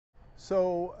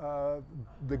So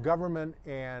the government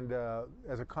and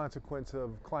as a consequence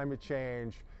of climate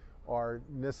change are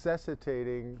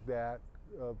necessitating that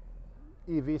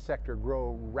EV sector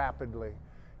grow rapidly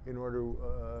in order to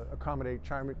accommodate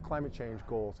climate change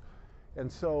goals.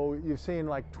 And so you've seen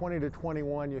like 20 to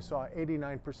 21, you saw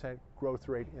 89% growth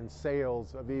rate in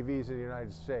sales of EVs in the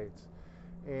United States.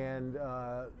 And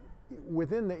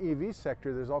within the EV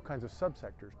sector, there's all kinds of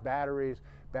subsectors: batteries,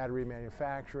 battery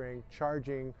manufacturing,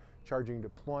 charging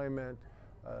deployment.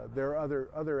 There are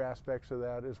other aspects of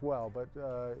that as well. But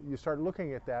you start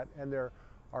looking at that, and there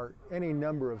are any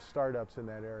number of startups in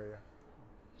that area.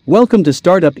 Welcome to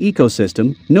Startup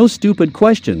Ecosystem, No Stupid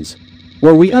Questions,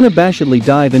 where we unabashedly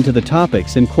dive into the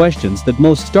topics and questions that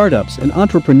most startups and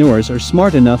entrepreneurs are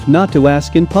smart enough not to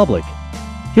ask in public.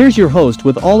 Here's your host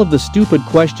with all of the stupid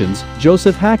questions,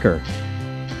 Joseph Hacker.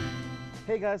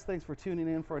 Hey guys, thanks for tuning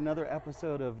in for another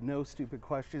episode of No Stupid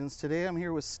Questions. Today I'm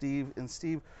here with Steve, and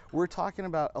Steve, we're talking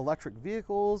about electric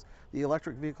vehicles, the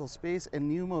electric vehicle space, and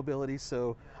new mobility.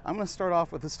 So I'm going to start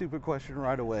off with a stupid question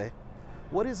right away.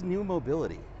 What is new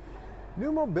mobility?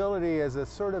 New mobility is a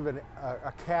sort of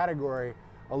a category,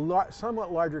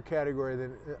 somewhat larger category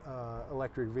than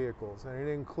electric vehicles, and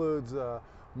it includes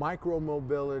micro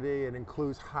mobility, it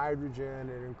includes hydrogen,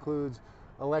 it includes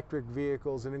electric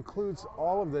vehicles, it includes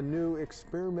all of the new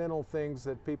experimental things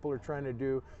that people are trying to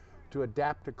do to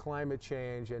adapt to climate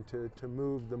change and to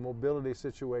move the mobility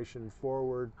situation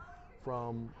forward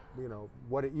from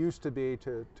what it used to be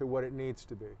to what it needs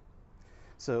to be.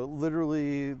 So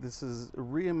literally, this is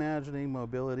reimagining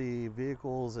mobility,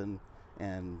 vehicles and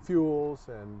fuels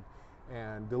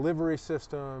and delivery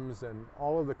systems and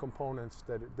all of the components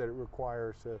that it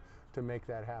requires to make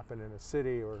that happen in a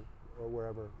city or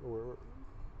wherever.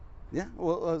 Yeah,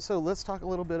 well, so let's talk a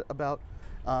little bit about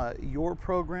your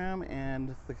program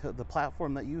and the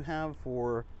platform that you have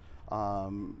for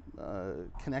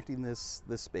connecting this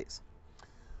space.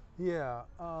 Yeah,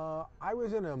 I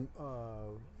was in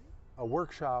a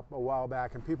workshop a while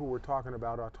back, and people were talking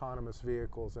about autonomous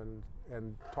vehicles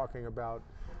and talking about,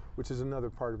 which is another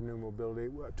part of new mobility,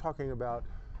 talking about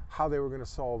how they were going to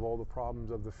solve all the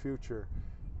problems of the future.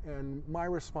 And my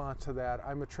response to that,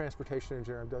 I'm a transportation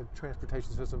engineer, I've done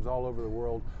transportation systems all over the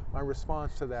world. My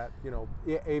response to that,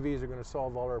 AVs are going to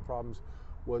solve all our problems,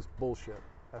 was bullshit.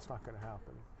 That's not going to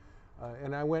happen.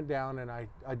 And I went down and I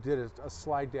did a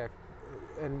slide deck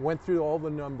and went through all the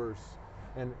numbers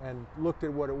and looked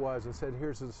at what it was and said,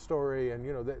 here's the story, and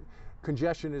that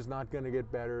congestion is not going to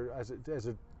get better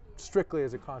strictly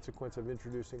as a consequence of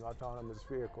introducing autonomous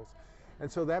vehicles.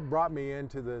 And so that brought me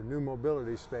into the new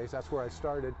mobility space. That's where I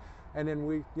started. And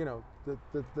then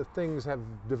the things have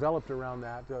developed around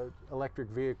that, electric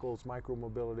vehicles,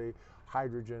 micromobility,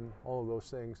 hydrogen, all of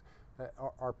those things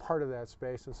are part of that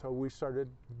space. And so we started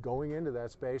going into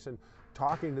that space and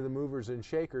talking to the movers and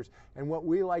shakers. And what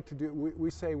we like to do,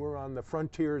 we say we're on the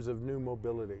frontiers of new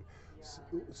mobility.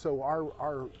 So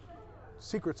our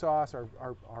secret sauce,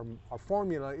 our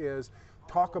formula is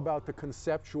talk about the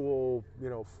conceptual,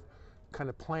 kind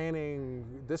of planning,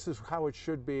 this is how it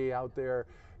should be out there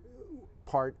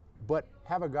part, but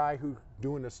have a guy who's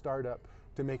doing a startup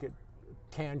to make it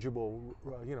tangible,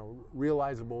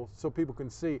 realizable, so people can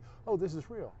see, oh, this is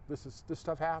real, this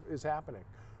stuff is happening,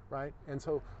 right? And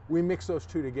so we mix those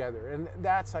two together, and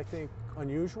that's, I think,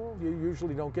 unusual. You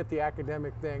usually don't get the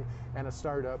academic thing and a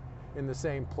startup in the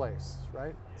same place,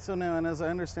 right? So now, and as I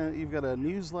understand it, you've got a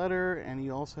newsletter, and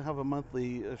you also have a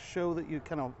monthly show that you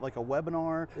kind of like a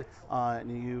webinar,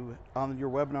 and on your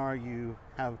webinar you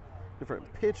have different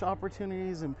pitch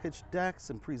opportunities and pitch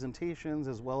decks and presentations,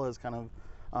 as well as kind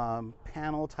of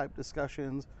panel type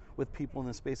discussions with people in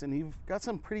the space, and you've got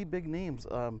some pretty big names.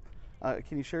 Can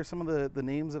you share some of the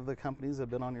names of the companies that have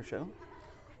been on your show?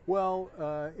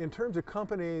 Well, in terms of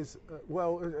companies,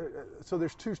 so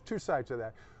there's two sides to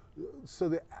that.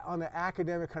 So on the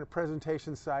academic kind of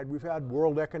presentation side, we've had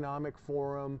World Economic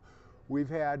Forum, we've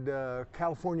had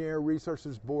California Air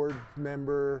Resources Board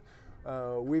member,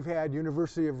 we've had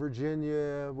University of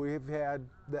Virginia, we've had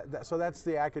so that's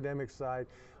the academic side.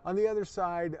 On the other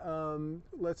side,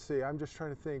 let's see, I'm just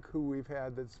trying to think who we've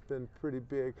had that's been pretty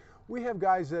big. We have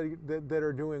guys that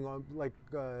are doing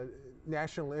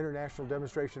national, international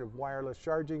demonstration of wireless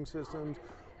charging systems.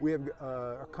 We have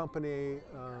a company,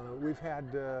 we've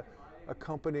had a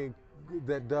company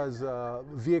that does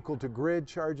vehicle-to-grid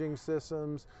charging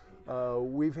systems.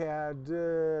 We've had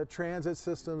transit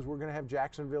systems. We're going to have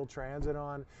Jacksonville Transit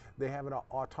on. They have an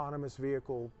autonomous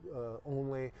vehicle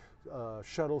only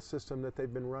shuttle system that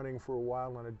they've been running for a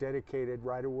while on a dedicated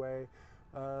right-of-way.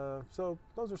 So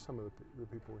those are some of the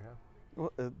people we have.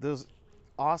 Well, those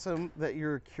awesome that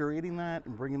you're curating that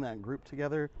and bringing that group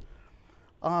together.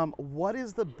 What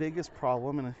is the biggest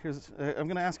problem? And I'm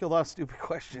going to ask you a lot of stupid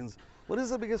questions. What is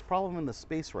the biggest problem in the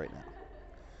space right now?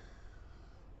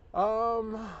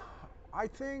 I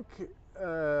think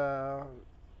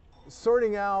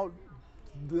sorting out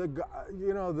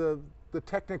the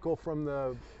technical from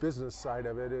the business side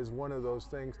of it is one of those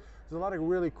things. There's a lot of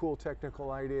really cool technical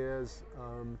ideas,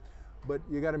 but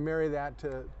you got to marry that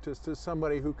to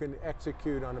somebody who can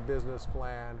execute on a business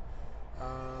plan.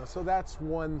 So that's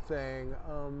one thing.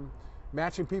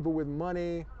 Matching people with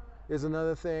money is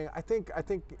another thing. I think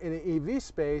in the EV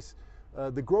space,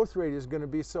 the growth rate is going to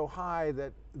be so high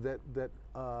that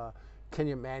can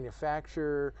you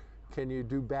manufacture? Can you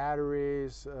do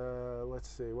batteries? Let's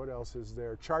see, what else is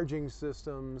there? Charging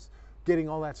systems, getting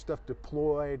all that stuff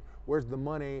deployed. Where's the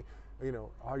money?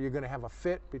 Are you going to have a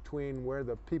fit between where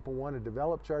the people want to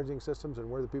develop charging systems and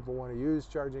where the people want to use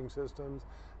charging systems?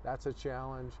 That's a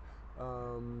challenge.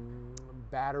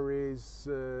 Batteries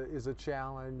is a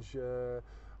challenge.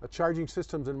 Charging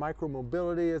systems and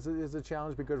micromobility is a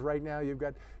challenge, because right now you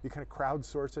kind of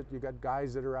crowdsource it. You've got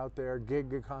guys that are out there,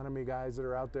 gig economy guys that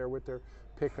are out there with their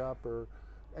pickup or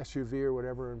SUV or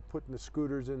whatever, and putting the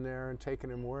scooters in there and taking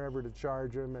them wherever to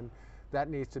charge them, and that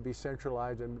needs to be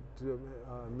centralized and to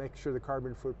make sure the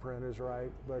carbon footprint is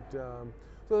right. But so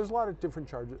there's a lot of different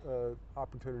charge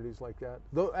opportunities like that,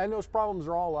 and those problems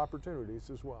are all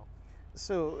opportunities as well.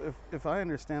 So if I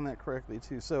understand that correctly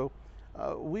too, so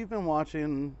we've been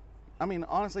watching, I mean,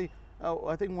 honestly,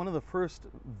 I think one of the first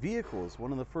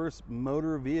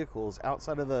motor vehicles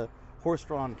outside of the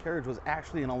horse-drawn carriage was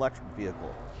actually an electric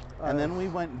vehicle. And then we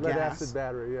went lead gas. acid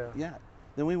battery, yeah. Yeah.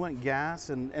 Then we went gas,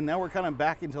 and now we're kind of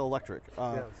back into electric.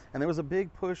 Yes. And there was a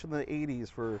big push in the 80s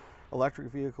for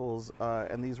electric vehicles,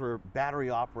 and these were battery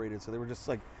operated. So they were just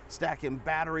like stacking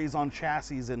batteries on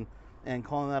chassis and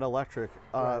calling that electric.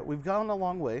 Right. We've gone a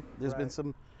long way. There's been Right.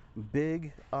 some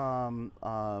big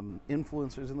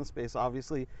influencers in the space.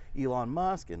 Obviously, Elon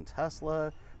Musk and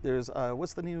Tesla. There's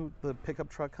what's the pickup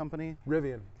truck company?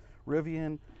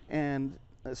 Rivian. And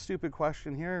a stupid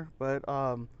question here, but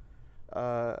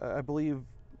I believe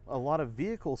a lot of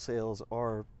vehicle sales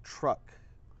are truck,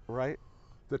 right?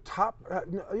 The top,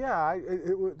 yeah,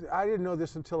 I didn't know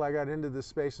this until I got into this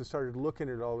space and started looking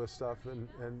at all this stuff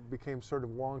and became sort of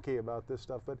wonky about this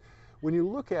stuff. But when you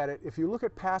look at it, if you look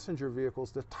at passenger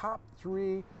vehicles, the top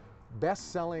 3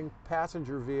 best-selling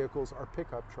passenger vehicles are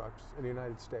pickup trucks in the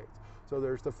United States. So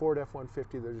there's the Ford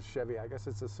F-150, there's a Chevy, I guess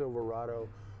it's a Silverado,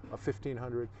 a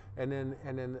 1500, and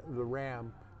then the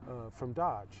Ram from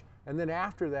Dodge. And then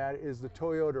after that is the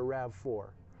Toyota RAV4.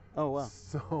 Oh, wow.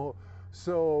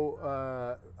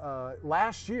 So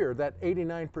last year, that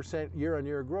 89%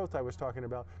 year-on-year growth I was talking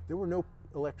about, there were no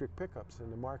electric pickups in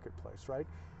the marketplace, right?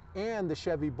 And the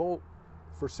Chevy Bolt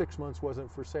for 6 months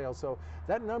wasn't for sale. So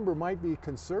that number might be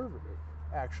conservative,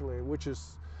 actually, which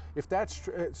is, if that's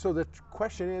so the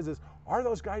question is are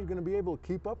those guys going to be able to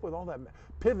keep up with all that,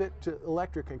 pivot to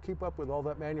electric and keep up with all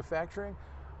that manufacturing?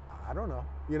 I don't know,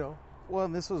 Well,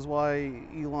 this was why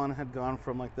Elon had gone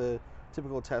from like the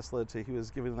typical Tesla to he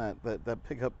was giving that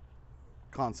pickup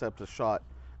concept a shot.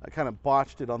 I kind of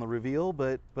botched it on the reveal,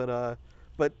 but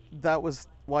that was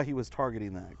why he was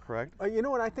targeting that, correct?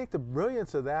 What I think the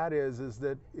brilliance of that is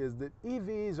that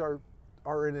EVs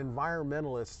are an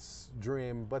environmentalist's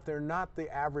dream, but they're not the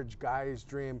average guy's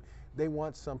dream. They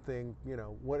want something,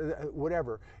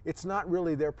 whatever. It's not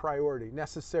really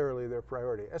necessarily their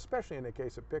priority, especially in the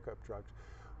case of pickup trucks.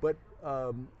 But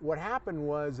what happened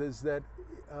is that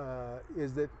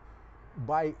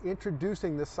by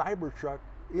introducing the Cybertruck,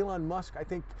 Elon Musk, I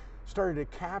think, started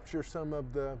to capture some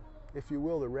of the, if you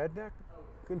will, the redneck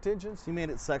contingents. He made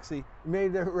it sexy.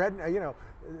 Made the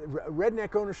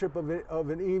redneck ownership of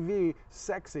an EV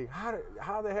sexy.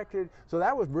 How the heck did? So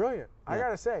that was brilliant. Yeah. I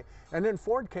gotta say. And then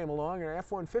Ford came along, and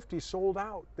F-150 sold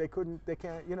out. They can't.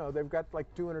 They've got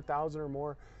like 200,000 or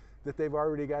more that they've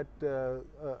already got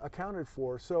accounted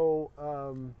for. So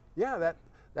yeah,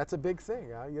 that's a big thing.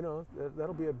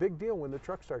 That'll be a big deal when the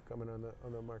trucks start coming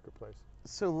on the marketplace.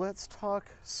 So let's talk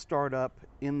startup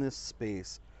in this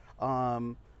space.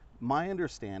 My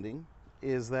understanding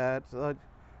is that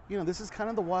this is kind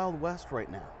of the Wild West right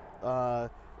now.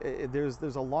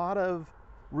 There's a lot of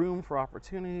room for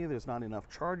opportunity. There's not enough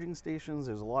charging stations.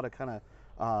 There's a lot of kind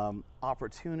of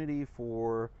opportunity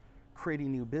for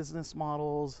creating new business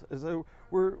models. So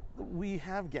we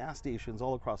have gas stations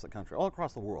all across the country, all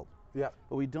across the world. Yeah.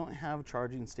 But we don't have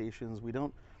charging stations.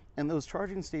 And those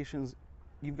charging stations,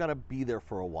 you've got to be there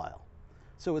for a while.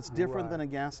 So it's different than a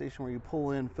gas station where you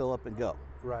pull in, fill up, and go.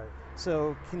 Right.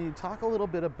 So can you talk a little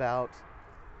bit about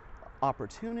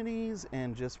opportunities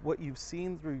and just what you've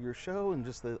seen through your show and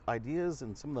just the ideas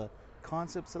and some of the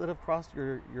concepts that have crossed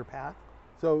your path?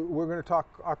 So we're going to talk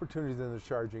opportunities in the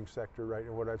charging sector, right,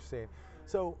 and what I've seen.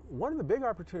 So one of the big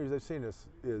opportunities I've seen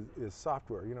is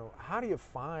software. You know, how do you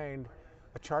find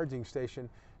a charging station,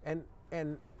 and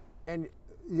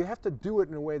you have to do it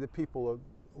in a way that people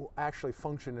will actually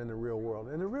function in the real world.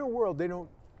 In the real world, they don't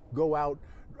go out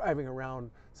driving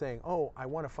around saying, "Oh, I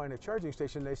want to find a charging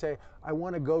station." They say, "I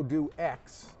want to go do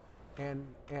X," and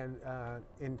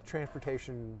in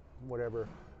transportation, whatever.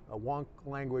 A wonk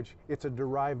language, it's a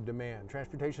derived demand.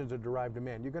 Transportation is a derived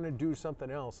demand. You're going to do something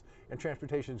else, and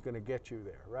transportation is going to get you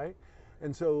there, right?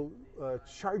 And so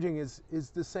charging is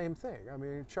the same thing. I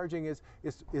mean, charging is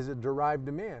a derived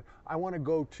demand. I want to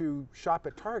go to shop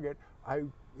at Target.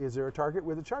 Is there a Target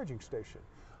with a charging station?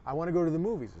 I want to go to the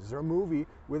movies. Is there a movie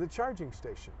with a charging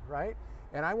station, right?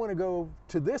 And I want to go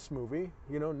to this movie,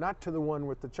 you know, not to the one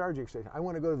with the charging station. I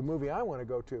want to go to the movie I want to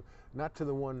go to, not to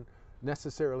the one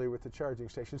necessarily with the charging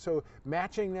station. So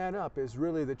matching that up is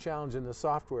really the challenge in the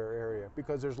software area,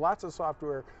 because there's lots of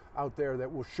software out there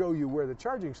that will show you where the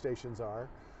charging stations are,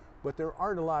 but there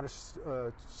aren't a lot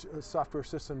of software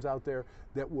systems out there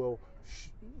that will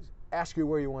ask you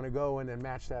where you want to go and then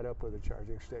match that up with a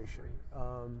charging station.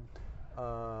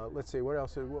 Let's see, what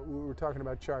else? We were talking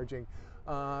about charging.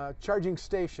 Charging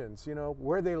stations, you know,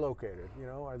 where are they located? You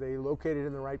know, are they located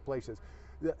in the right places?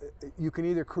 You can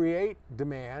either create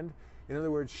demand. In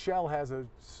other words, Shell has a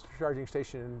charging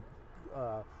station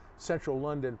in central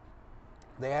London.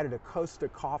 They added a Costa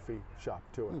coffee shop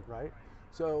to it, right?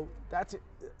 So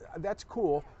that's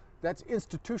cool. That's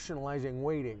institutionalizing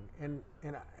waiting, and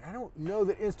I don't know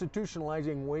that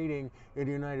institutionalizing waiting in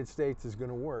the United States is going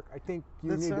to work. I think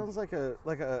That sounds like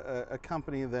a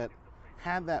company that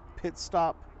had that pit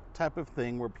stop type of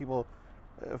thing where people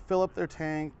fill up their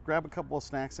tank, grab a couple of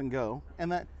snacks, and go.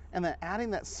 And that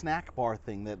adding that snack bar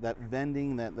thing, that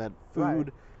vending, that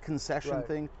food concession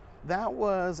thing, that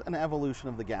was an evolution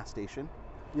of the gas station.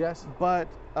 Yes. But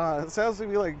it sounds to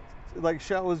me like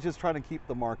Shell was just trying to keep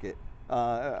the market.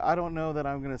 I don't know that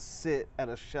I'm going to sit at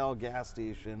a Shell gas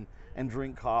station and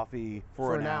drink coffee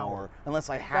for an hour unless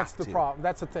I have to. That's the problem.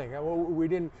 That's the thing. We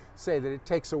didn't say that it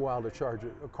takes a while to charge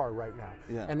a car right now.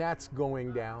 Yeah. And that's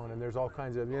going down, and there's all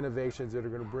kinds of innovations that are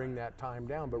going to bring that time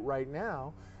down. But right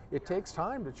now, it takes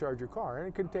time to charge your car, and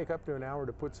it can take up to an hour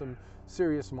to put some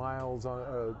serious miles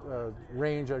on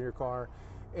range on your car.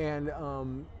 And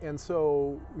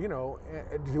so, you know,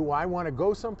 do I want to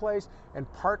go someplace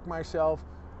and park myself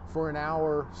for an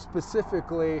hour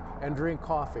specifically and drink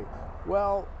coffee?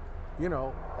 Well, you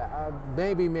know,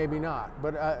 maybe not.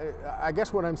 But I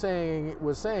guess what I'm saying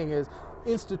is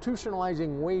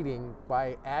institutionalizing waiting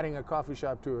by adding a coffee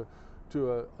shop to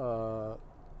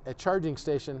a charging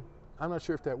station. I'm not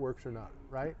sure if that works or not,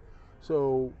 right?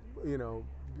 So, you know,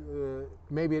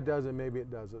 maybe it does and maybe it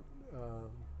doesn't.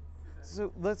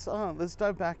 So let's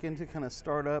dive back into kind of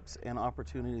startups and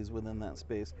opportunities within that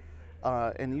space.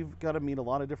 And you've got to meet a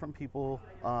lot of different people.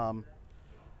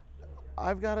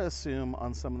 I've got to assume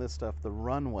on some of this stuff, the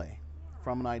runway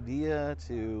from an idea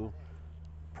to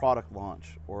product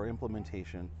launch or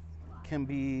implementation can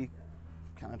be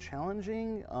kind of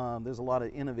challenging. There's a lot of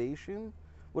innovation.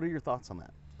 What are your thoughts on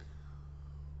that?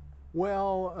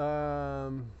 Well,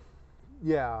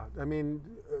 yeah, I mean,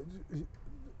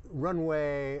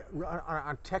 runway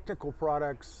on technical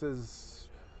products is,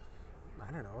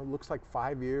 I don't know, it looks like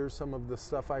 5 years. Some of the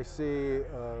stuff I see,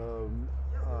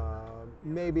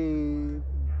 maybe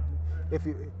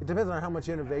it depends on how much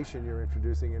innovation you're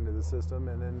introducing into the system,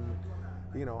 and then,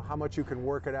 you know, how much you can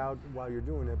work it out while you're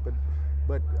doing it.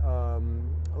 But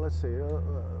let's see,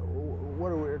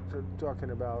 what are we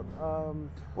talking about?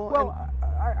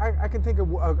 I can think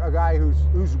of a guy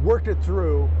who's worked it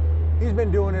through. He's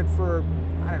been doing it for,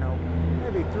 I don't know,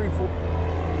 maybe 3-4.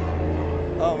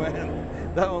 Oh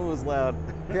man, that one was loud.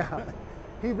 Yeah,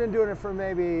 he's been doing it for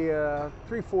maybe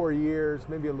 3-4 years,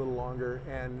 maybe a little longer,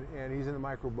 and he's in the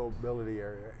micromobility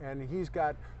area, and he's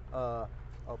got a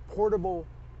portable,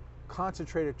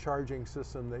 concentrated charging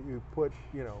system that you put,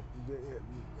 you know,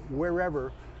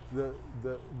 wherever the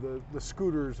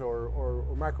scooters or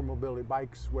micromobility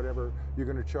bikes, whatever you're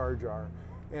going to charge are.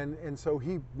 And so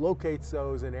he locates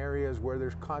those in areas where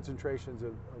there's concentrations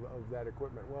of that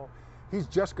equipment. Well, he's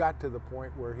just got to the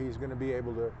point where he's going to be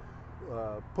able to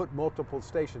put multiple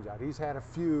stations out. He's had a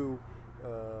few,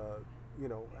 you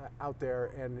know, out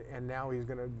there, and now he's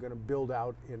going to build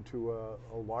out into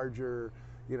a larger,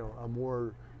 you know, a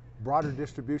more broader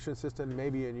distribution system,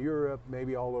 maybe in Europe,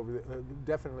 maybe all over,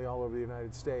 definitely all over the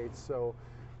United States. So,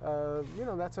 you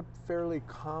know, that's a fairly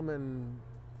common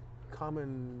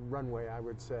common runway, I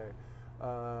would say.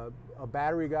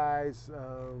 Battery guys,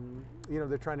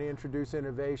 they're trying to introduce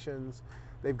innovations.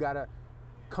 They've got to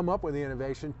come up with the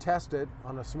innovation, test it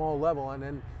on a small level, and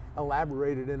then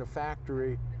elaborate it in a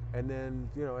factory, and then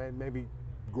and maybe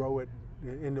grow it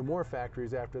into more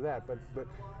factories after that. But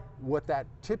what that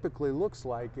typically looks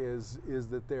like is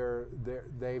that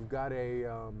they've got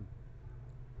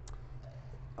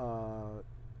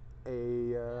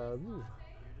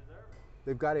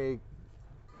they've got a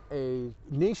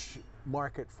niche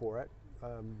market for it,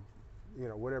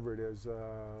 whatever it is,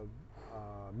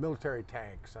 military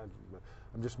tanks.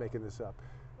 I'm just making this up.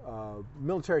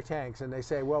 Military tanks, and they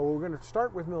say, well, we're going to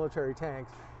start with military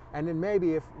tanks, and then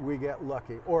maybe if we get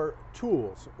lucky, or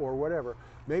tools, or whatever,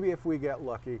 maybe if we get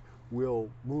lucky, we'll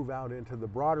move out into the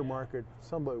broader market.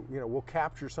 We'll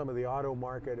capture some of the auto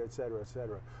market, et cetera, et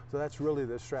cetera. So that's really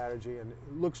the strategy, and it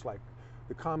looks like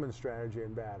the common strategy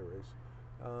in batteries.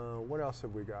 What else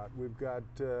have we got? We've got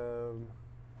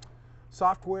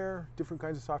software, different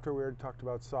kinds of software. We already talked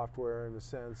about software in a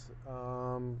sense.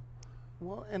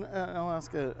 Well, and I'll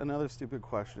ask another stupid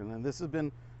question, and this has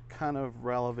been kind of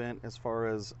relevant as far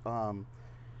as,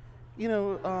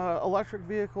 electric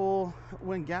vehicle,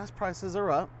 when gas prices are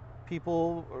up,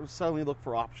 people suddenly look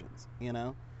for options,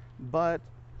 but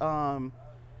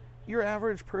your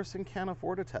average person can't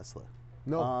afford a Tesla.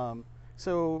 No.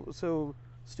 So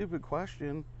stupid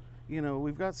question,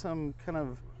 we've got some kind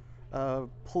of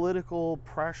political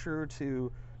pressure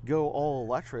to go all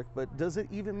electric, but does it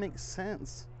even make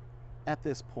sense at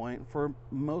this point for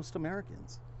most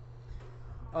Americans?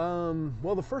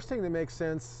 Well, the first thing that makes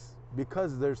sense,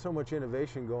 because there's so much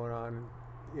innovation going on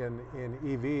in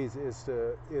EVs, is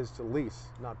to lease,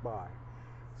 not buy.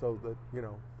 So that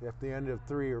at the end of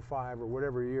 3 or 5 or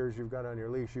whatever years you've got on your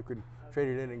lease, you could trade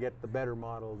it in and get the better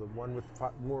model, the one with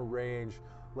more range,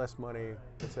 less money,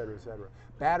 et cetera, et cetera.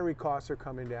 Battery costs are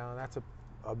coming down. That's a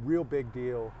real big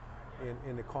deal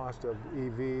in the cost of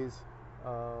EVs.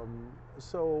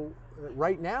 So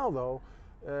right now, though,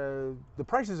 the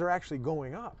prices are actually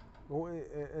going up,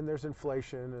 and there's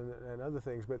inflation and other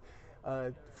things. But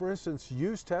for instance,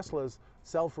 used Teslas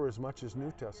sell for as much as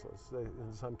new Teslas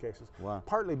in some cases. Wow.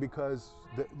 Partly because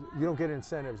you don't get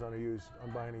incentives on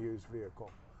buying a used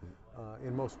vehicle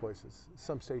in most places.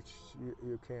 Some states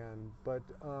you can, but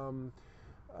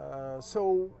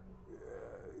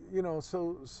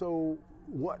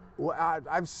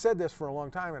I've said this for a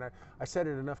long time, and I said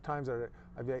it enough times that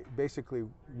I've basically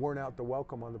worn out the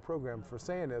welcome on the program for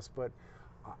saying this. But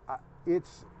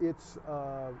it's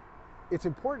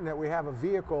important that we have a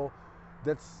vehicle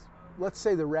that's, let's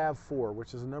say, the RAV4,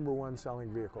 which is the #1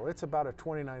 selling vehicle. It's about a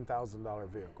 $29,000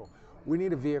 vehicle. We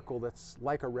need a vehicle that's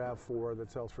like a RAV4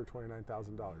 that sells for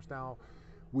 $29,000. Now,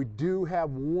 we do have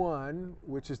one,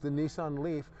 which is the Nissan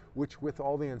Leaf, which with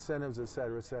all the incentives, et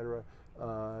cetera,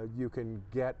 you can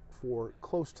get for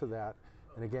close to that,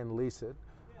 and again, lease it.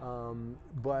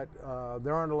 But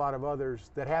there aren't a lot of others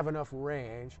that have enough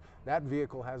range. That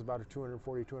vehicle has about a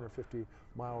 240, 250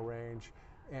 mile range.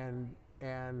 And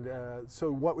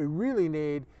so what we really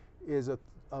need is a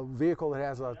vehicle that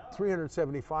has a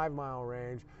 375 mile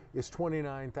range, is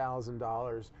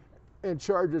 $29,000, and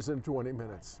charges in 20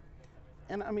 minutes.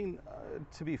 And I mean,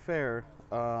 to be fair,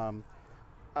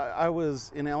 I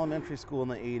was in elementary school in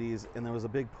the 80s, and there was a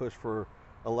big push for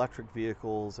electric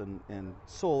vehicles and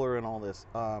solar and all this.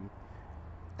 And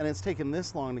it's taken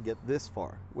this long to get this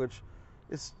far, which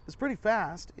is pretty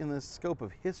fast in the scope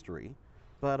of history.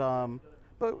 But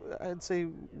I'd say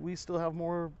we still have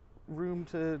more room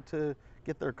to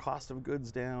get their cost of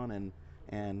goods down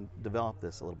and develop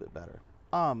this a little bit better.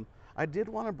 I did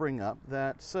want to bring up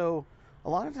that, so a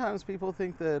lot of times people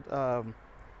think that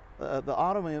the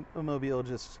automobile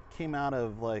just came out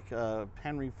of like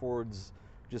Henry Ford's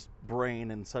just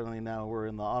brain, and suddenly now we're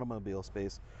in the automobile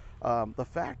space. The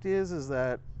fact is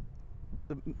that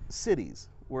the cities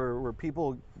where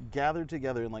people gathered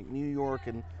together in like New York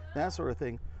and that sort of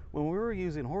thing, when we were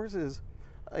using horses,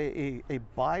 a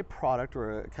byproduct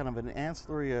or a kind of an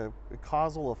ancillary, a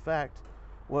causal effect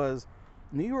was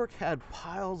New York had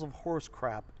piles of horse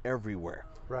crap everywhere.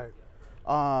 Right.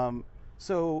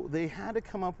 So they had to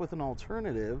come up with an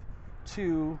alternative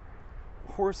to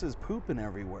horses pooping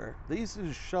everywhere. They used to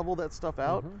just shovel that stuff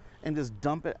out and just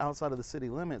dump it outside of the city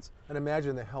limits. And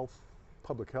imagine the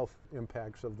public health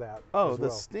impacts of that. Oh, as the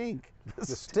well. stink.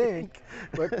 The stink.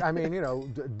 But I mean,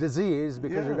 disease,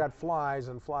 because you've got flies,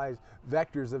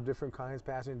 vectors of different kinds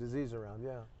passing disease around.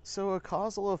 Yeah. So a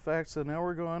causal effect. So now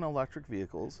we're going electric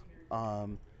vehicles.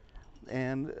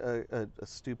 And a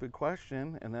stupid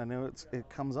question, and I know it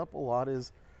comes up a lot,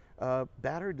 is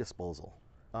battery disposal.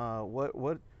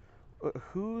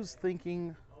 who's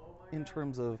thinking in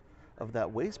terms of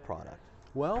that waste product?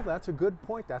 Well, that's a good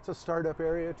point. That's a startup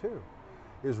area too,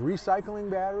 is recycling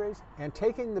batteries and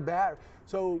taking the battery.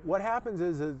 So what happens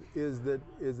is that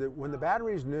when the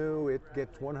battery's new, it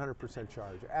gets 100%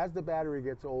 charge. As the battery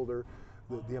gets older,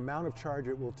 the amount of charge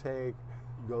it will take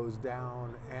goes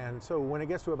down, and so when it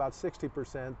gets to about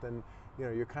 60%, then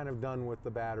you're kind of done with the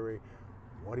battery.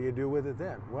 What do you do with it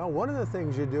then? Well, one of the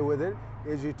things you do with it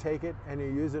is you take it and you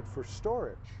use it for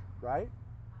storage, right?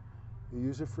 You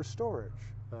use it for storage.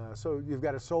 So you've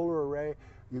got a solar array,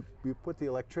 you put the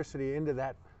electricity into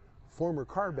that former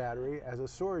car battery as a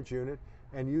storage unit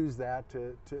and use that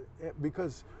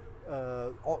because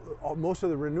most of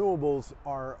the renewables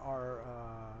are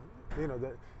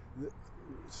the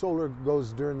solar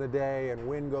goes during the day and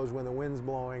wind goes when the wind's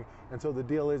blowing, and so the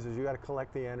deal is you got to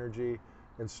collect the energy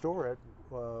and store it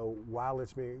while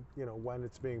it's being when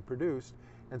it's being produced,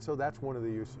 and so that's one of the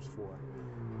uses for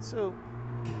it. So,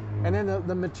 and then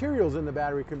the materials in the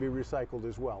battery can be recycled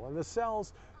as well, and the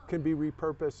cells can be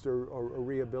repurposed or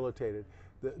rehabilitated.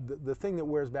 The thing that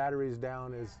wears batteries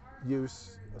down is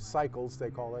use, cycles they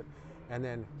call it, and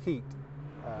then heat.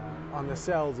 On the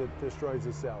cells, it destroys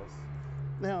the cells.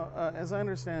 Now, as I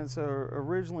understand, so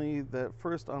originally the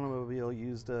first automobile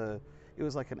used it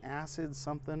was like an acid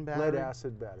something battery? Lead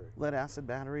acid battery. Lead acid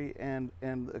battery, and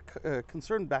the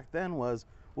concern back then was,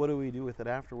 what do we do with it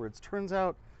afterwards? Turns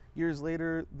out, years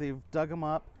later, they've dug them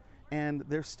up, and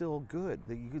they're still good.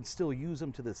 You can still use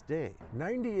them to this day.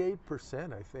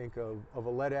 98%, I think, of a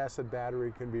lead acid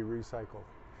battery can be recycled.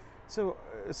 So,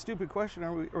 a stupid question,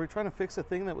 are we trying to fix a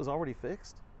thing that was already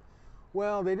fixed?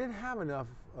 Well, they didn't have enough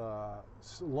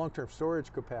long-term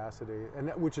storage capacity,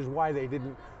 and which is why they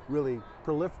didn't really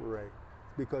proliferate,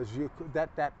 because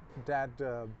that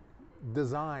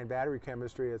design, battery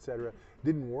chemistry, et cetera,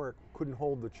 didn't work, couldn't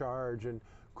hold the charge, and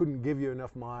couldn't give you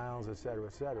enough miles, et cetera,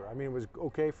 et cetera. I mean, it was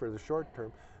okay for the short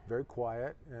term, very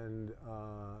quiet and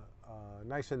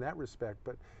nice in that respect,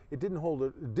 but it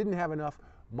didn't have enough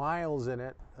miles in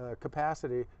it,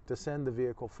 capacity to send the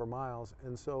vehicle for miles,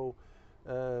 and so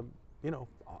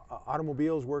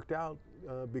automobiles worked out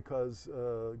because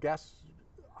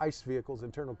ICE vehicles,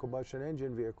 internal combustion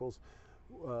engine vehicles,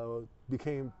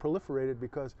 became proliferated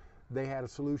because they had a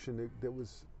solution that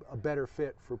was a better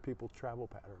fit for people's travel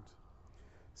patterns.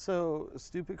 So,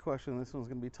 stupid question, this one's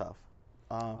going to be tough.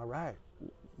 All right.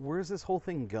 Where's this whole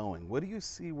thing going? What do you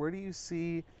see? Where do you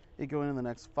see it going in the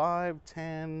next 5,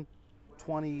 10,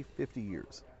 20, 50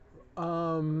 years?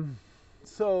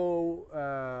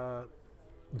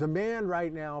 Demand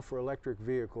right now for electric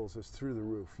vehicles is through the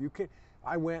roof.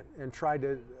 I went and tried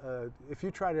to, if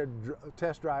you try to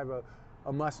test drive a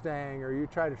Mustang, or you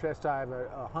try to test drive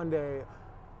a Hyundai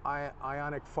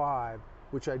Ioniq 5,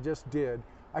 which I just did,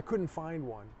 I couldn't find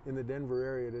one in the Denver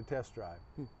area to test drive.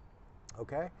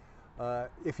 Okay?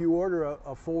 If you order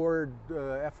a Ford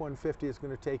F-150, it's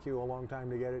going to take you a long time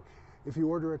to get it. If you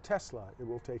order a Tesla, it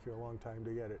will take you a long time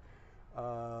to get it,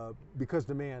 because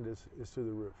demand is through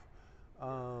the roof.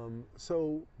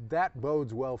 So that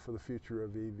bodes well for the future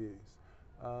of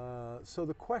EVs. So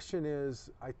the question is,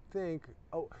 I think,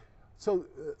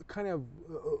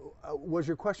 was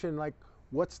your question like,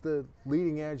 what's the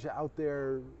leading edge out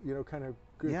there, kind of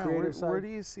creative side? Where do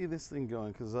you see this thing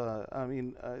going? Because,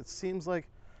 it seems like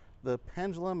the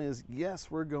pendulum is, yes,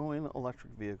 we're going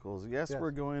electric vehicles. Yes,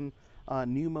 we're going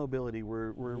new mobility.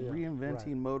 We're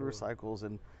reinventing motorcycles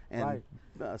and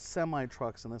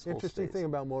semi-trucks in this whole Interesting space. thing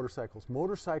about motorcycles.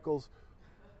 Motorcycles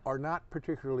are not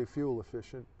particularly fuel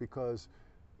efficient because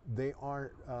they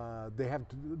aren't,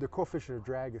 the coefficient of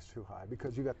drag is too high,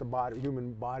 because you got the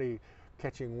human body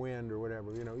catching wind or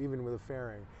whatever, even with a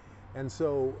fairing. And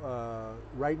so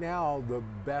right now, the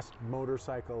best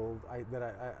motorcycle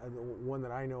one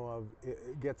that I know of, it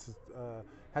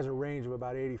has a range of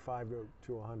about 85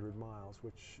 to 100 miles,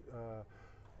 which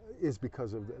is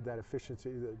because of that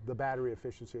efficiency, the battery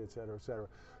efficiency, et cetera, et cetera.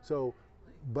 So,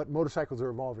 but motorcycles are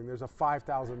evolving. There's a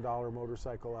 $5,000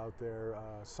 motorcycle out there,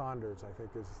 Saunders, I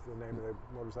think is the name of the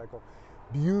motorcycle.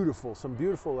 Some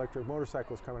beautiful electric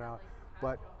motorcycles coming out,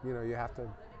 but you have to,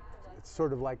 it's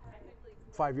sort of like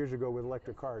 5 years ago with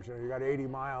electric cars. You got 80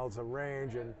 miles of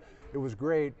range, and it was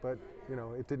great, but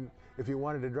it didn't. If you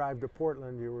wanted to drive to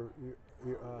Portland, you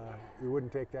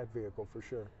wouldn't take that vehicle for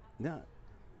sure. Yeah.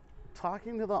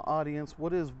 Talking to the audience,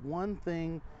 what is one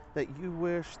thing that you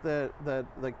wish that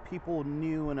like people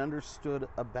knew and understood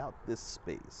about this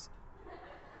space?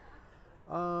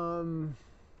 I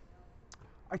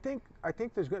think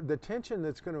the tension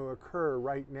that's going to occur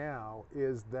right now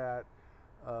is that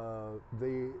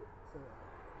the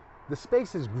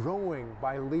space is growing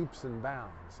by leaps and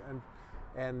bounds, and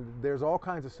and there's all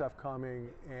kinds of stuff coming,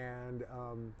 and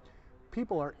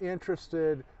people are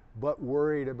interested but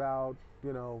worried about,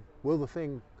 will the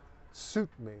thing suit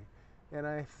me? And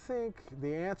I think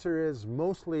the answer is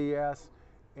mostly yes,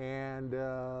 and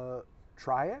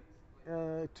try it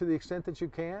to the extent that you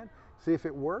can. See if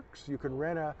it works. You can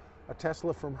rent a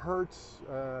Tesla from Hertz.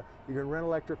 You can rent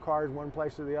electric cars one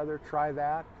place or the other. Try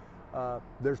that.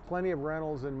 There's plenty of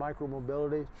rentals in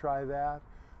micromobility. Try that,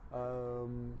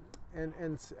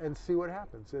 and see what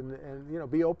happens. And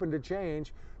be open to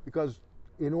change, because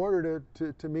in order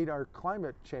to meet our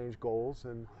climate change goals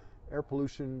and air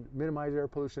pollution, minimize air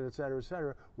pollution, et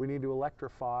cetera, we need to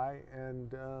electrify,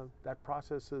 and that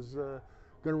process is going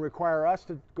to require us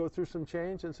to go through some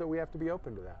change, and so we have to be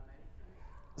open to that.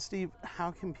 Steve,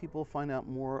 how can people find out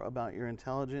more about your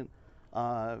intelligent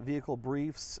vehicle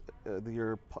briefs,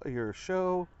 your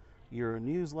show, your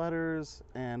newsletters,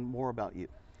 and more about you?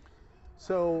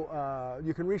 So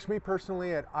you can reach me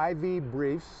personally at IV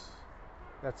Briefs.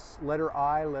 That's letter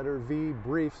I, letter V,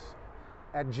 briefs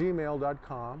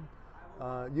 @gmail.com.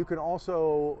 You can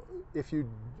also, if you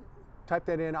type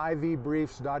that in,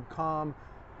 ivbriefs.com,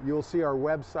 you'll see our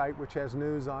website, which has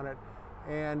news on it.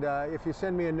 And if you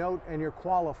send me a note and you're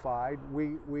qualified,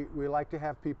 we like to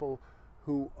have people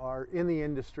who are in the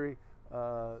industry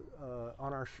on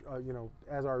our,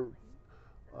 as our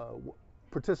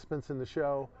participants in the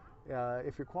show.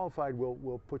 If you're qualified,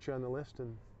 we'll put you on the list,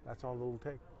 and that's all it'll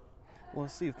take. Well,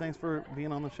 Steve, thanks for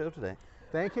being on the show today.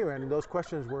 Thank you, and those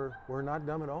questions were not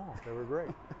dumb at all. They were great.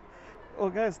 Well,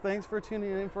 guys, thanks for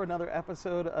tuning in for another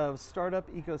episode of Startup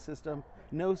Ecosystem.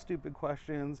 No stupid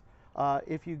questions.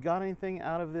 If you got anything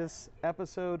out of this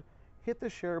episode, hit the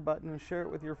share button, share it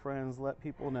with your friends, let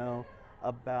people know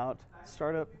about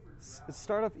Startup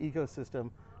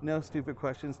Ecosystem. No stupid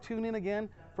questions. Tune in again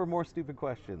for more stupid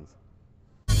questions.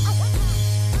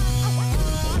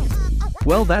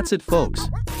 Well, that's it, folks.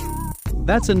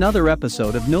 That's another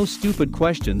episode of No Stupid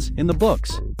Questions in the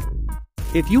books.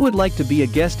 If you would like to be a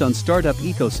guest on Startup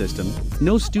Ecosystem,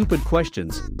 No Stupid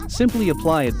Questions, simply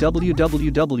apply at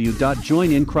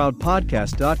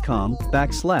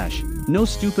www.joinincrowdpodcast.com/No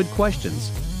Stupid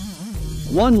Questions.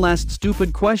 One last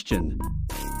stupid question.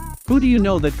 Who do you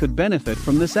know that could benefit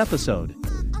from this episode?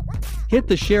 Hit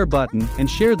the share button and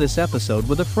share this episode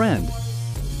with a friend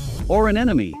or an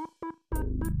enemy.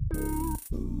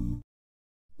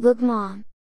 Look, Mom.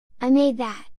 I made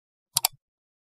that.